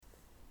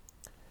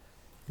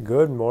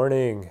Good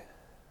morning.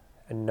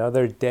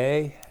 Another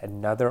day,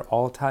 another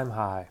all time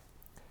high.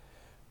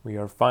 We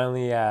are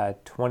finally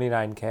at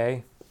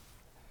 29K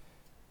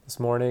this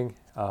morning.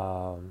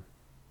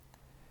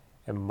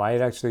 It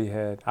might actually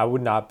hit, I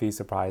would not be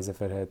surprised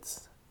if it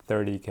hits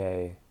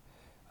 30K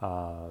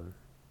um,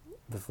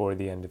 before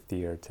the end of the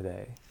year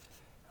today.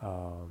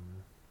 Um,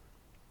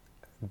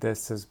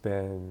 this has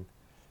been,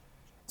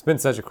 it's been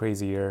such a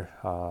crazy year,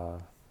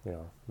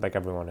 like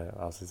everyone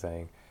else is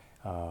saying.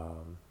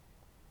 Um,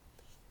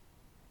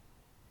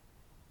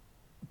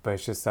 but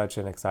it's just such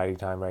an exciting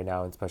time right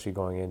now, especially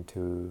going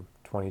into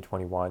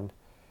 2021.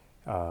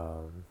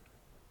 Um,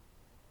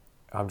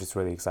 I'm just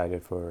really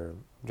excited for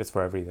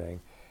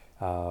everything,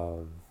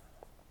 um,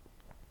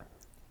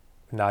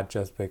 not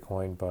just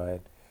Bitcoin, but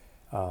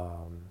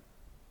um,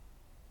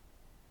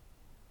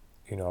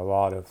 a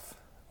lot of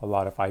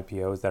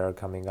IPOs that are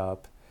coming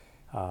up.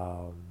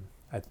 Um,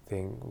 I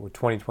think with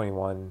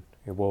 2021,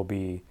 it will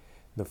be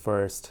the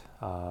first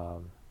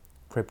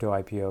crypto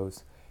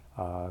IPOs,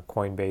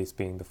 Coinbase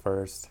being the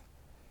first,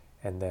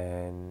 and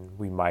then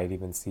we might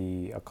even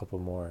see a couple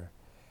more.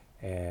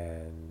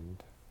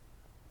 And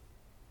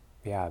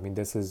yeah, I mean,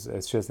 it's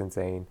just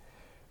insane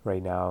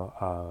right now.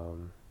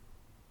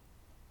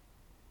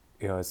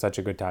 It's such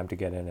a good time to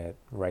get in it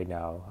right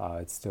now.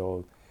 It's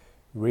still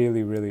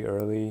really, really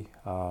early.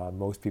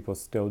 Most people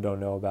still don't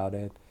know about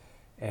it.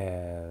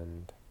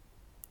 And,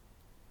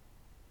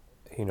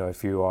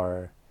 if you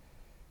are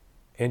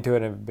into it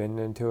and have been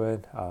into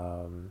it,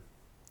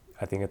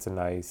 I think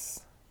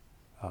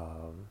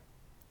um,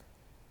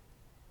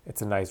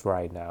 it's a nice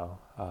ride now.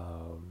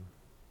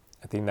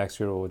 I think next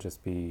year will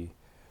be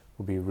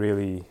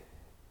really,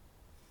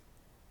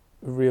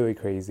 really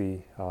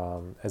crazy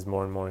as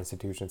more and more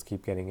institutions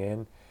keep getting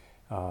in.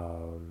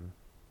 Um,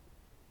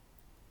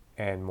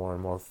 and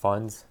more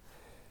funds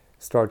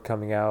start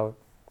coming out,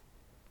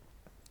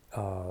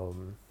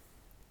 um,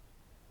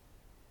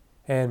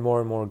 and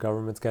more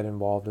governments get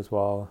involved as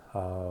well.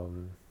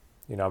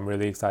 I'm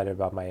really excited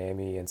about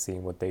Miami and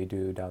seeing what they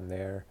do down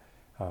there,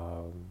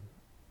 um,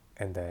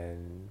 and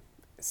then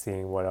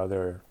seeing what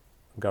other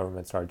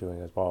governments are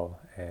doing as well.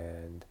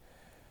 And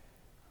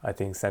I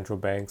think central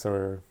banks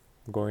are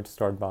going to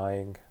start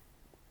buying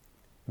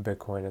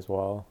Bitcoin as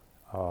well.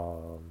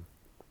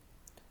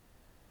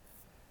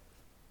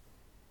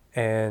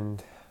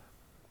 And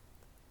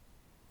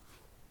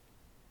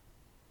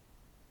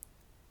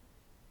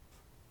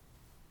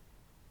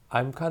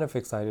I'm kind of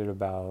excited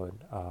about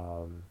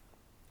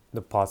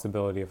the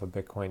possibility of a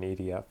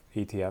Bitcoin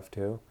ETF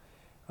too.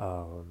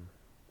 Um,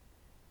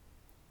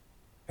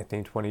 I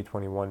think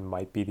 2021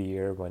 might be the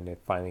year when it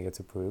finally gets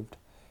approved,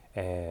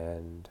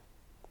 and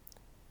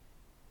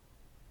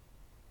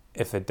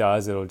if it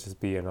does, it'll just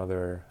be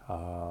another,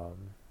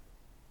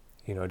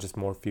 just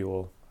more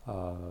fuel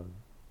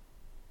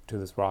to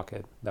this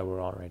rocket that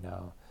we're on right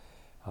now.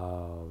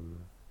 Um,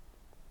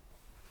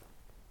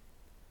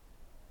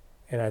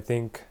 and I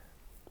think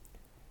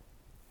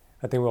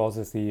we'll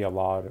also see a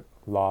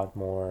lot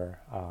more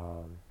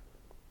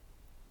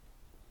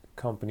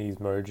companies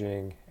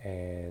merging,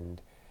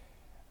 and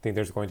I think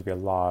there's going to be a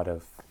lot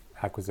of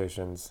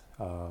acquisitions.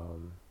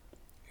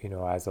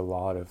 As a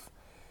lot of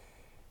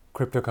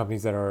crypto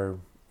companies that are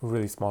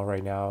really small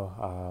right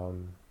now,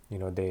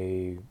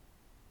 they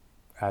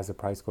as the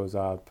price goes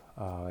up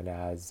and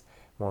as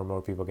more and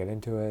more people get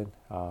into it,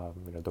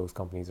 those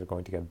companies are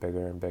going to get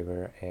bigger and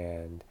bigger,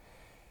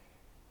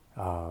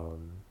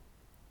 um,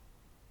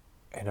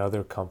 and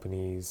other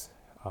companies,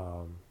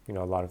 a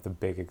lot of the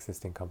big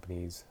existing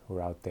companies who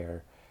are out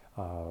there,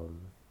 um,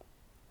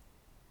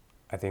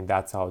 I think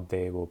that's how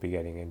they will be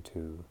getting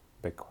into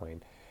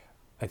Bitcoin.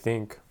 I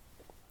think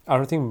I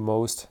don't think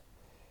most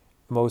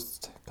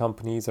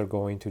companies are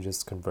going to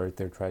just convert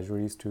their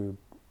treasuries to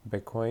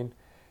Bitcoin.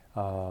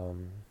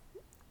 Um,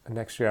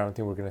 Next year, I don't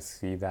think we're going to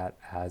see that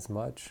as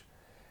much.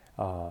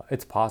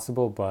 It's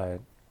possible, but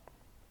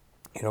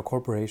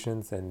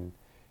corporations and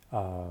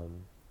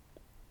um,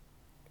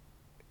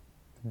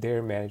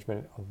 their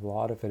management, a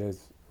lot of it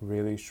is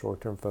really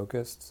short-term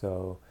focused.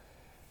 So,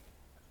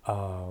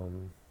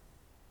 um,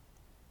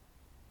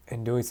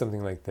 in doing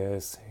something like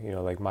this,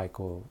 like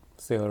Michael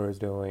Saylor is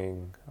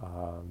doing,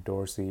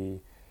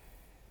 Dorsey,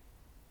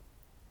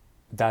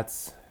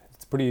 it's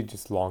pretty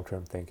just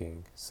long-term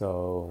thinking.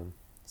 So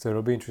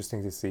it'll be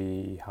interesting to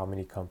see how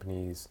many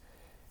companies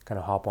kind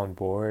of hop on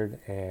board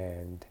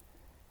and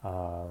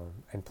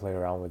play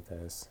around with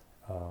this.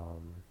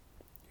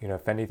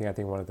 If anything, I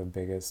think one of the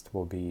biggest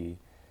will be,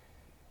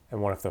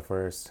 and one of the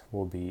first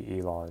will be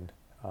Elon.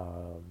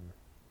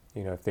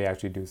 If they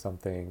actually do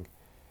something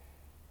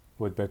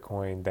with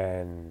Bitcoin,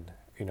 then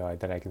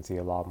I can see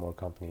a lot more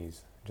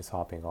companies just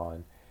hopping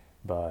on.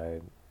 But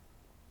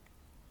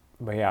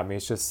but yeah, I mean,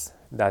 it's just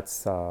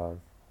that's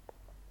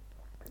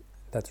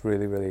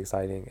really, really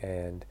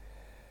exciting.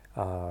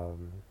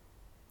 Um,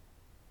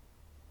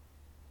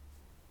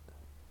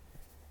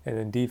 and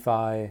then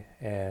DeFi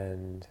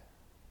and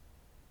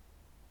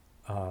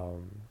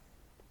um,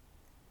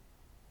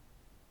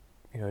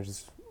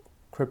 just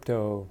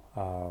crypto,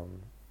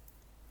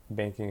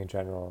 banking in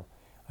general,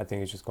 I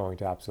think it's just going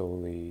to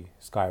absolutely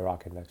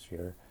skyrocket next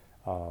year.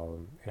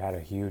 It had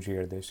a huge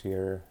year this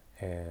year,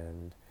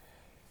 and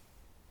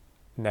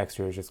next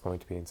year is just going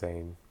to be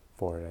insane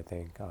for it, I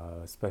think,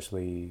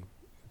 especially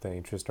the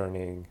interest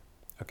earning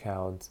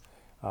accounts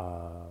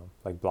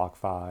like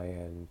BlockFi,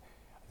 and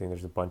I think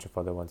there's a bunch of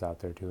other ones out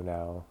there too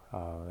now.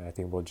 I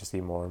think we'll just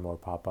see more and more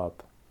pop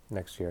up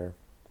next year.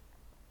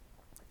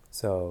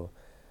 So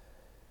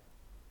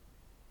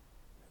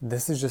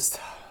this is just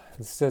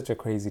it's such a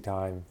crazy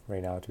time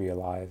right now to be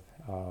alive.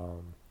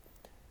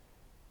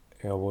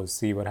 We'll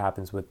see what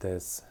happens with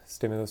this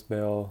stimulus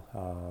bill,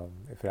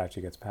 if it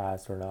actually gets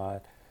passed or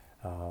not.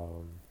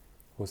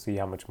 We'll see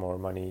how much more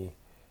money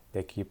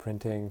they keep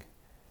printing.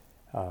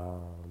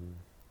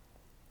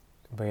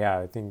 But yeah,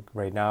 I think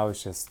right now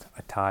it's just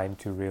a time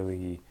to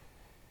really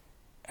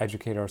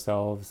educate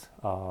ourselves,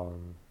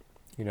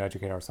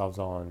 educate ourselves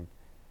on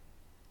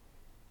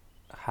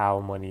how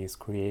money is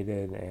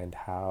created and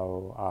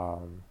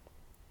how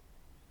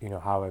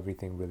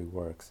everything really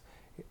works.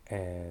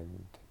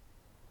 And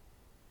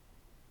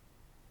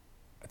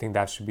I think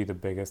that should be the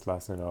biggest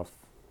lesson of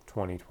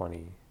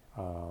 2020,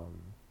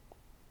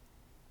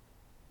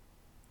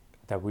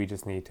 that we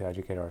just need to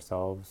educate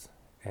ourselves,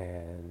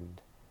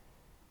 and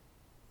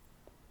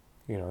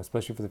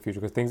especially for the future,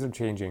 because things are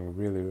changing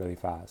really, really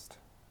fast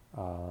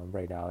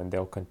right now, and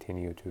they'll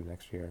continue to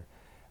next year.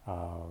 I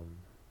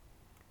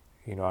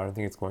don't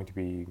think it's going to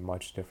be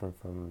much different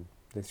from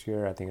this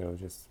year. I think it'll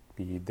just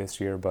be this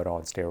year, but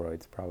on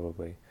steroids,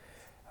 probably.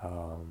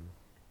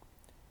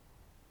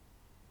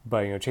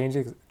 But change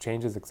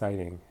is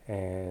exciting,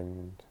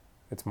 and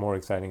it's more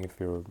exciting if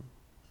you're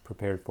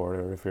prepared for it,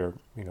 or if you're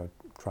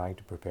trying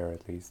to prepare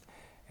at least,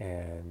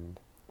 and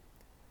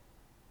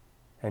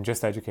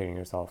just educating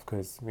yourself,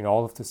 because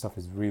all of this stuff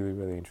is really,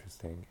 really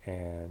interesting,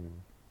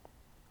 and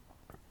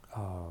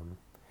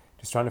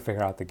just trying to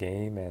figure out the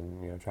game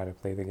and trying to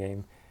play the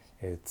game.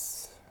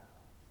 It's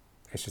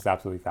just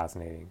absolutely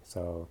fascinating.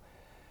 So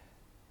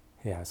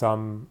yeah, so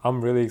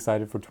I'm really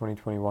excited for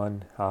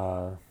 2021.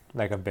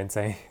 Like I've been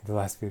saying the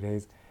last few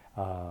days,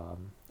 I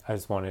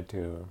just wanted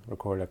to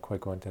record a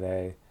quick one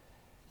today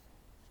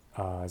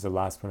as the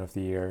last one of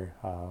the year.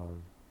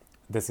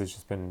 This has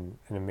just been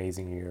an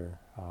amazing year.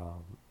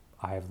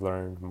 I have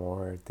learned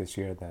more this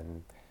year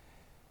than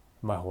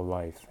my whole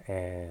life,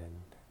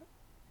 and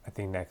I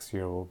think next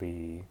year will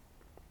be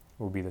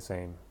the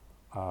same.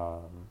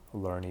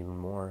 Learn even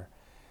more,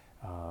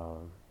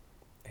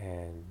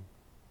 and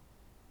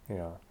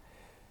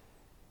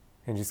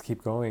and just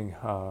keep going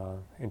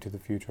into the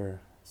future.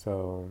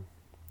 So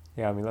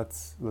yeah, I mean,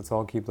 let's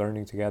all keep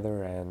learning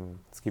together, and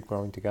let's keep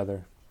growing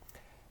together.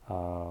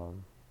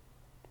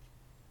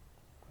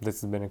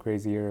 This has been a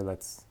crazy year.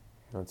 Let's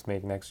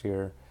make next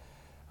year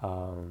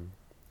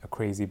a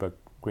crazy but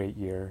great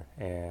year,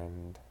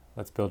 and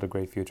let's build a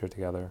great future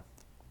together.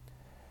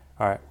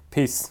 All right,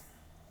 peace.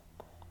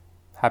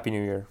 Happy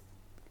New Year.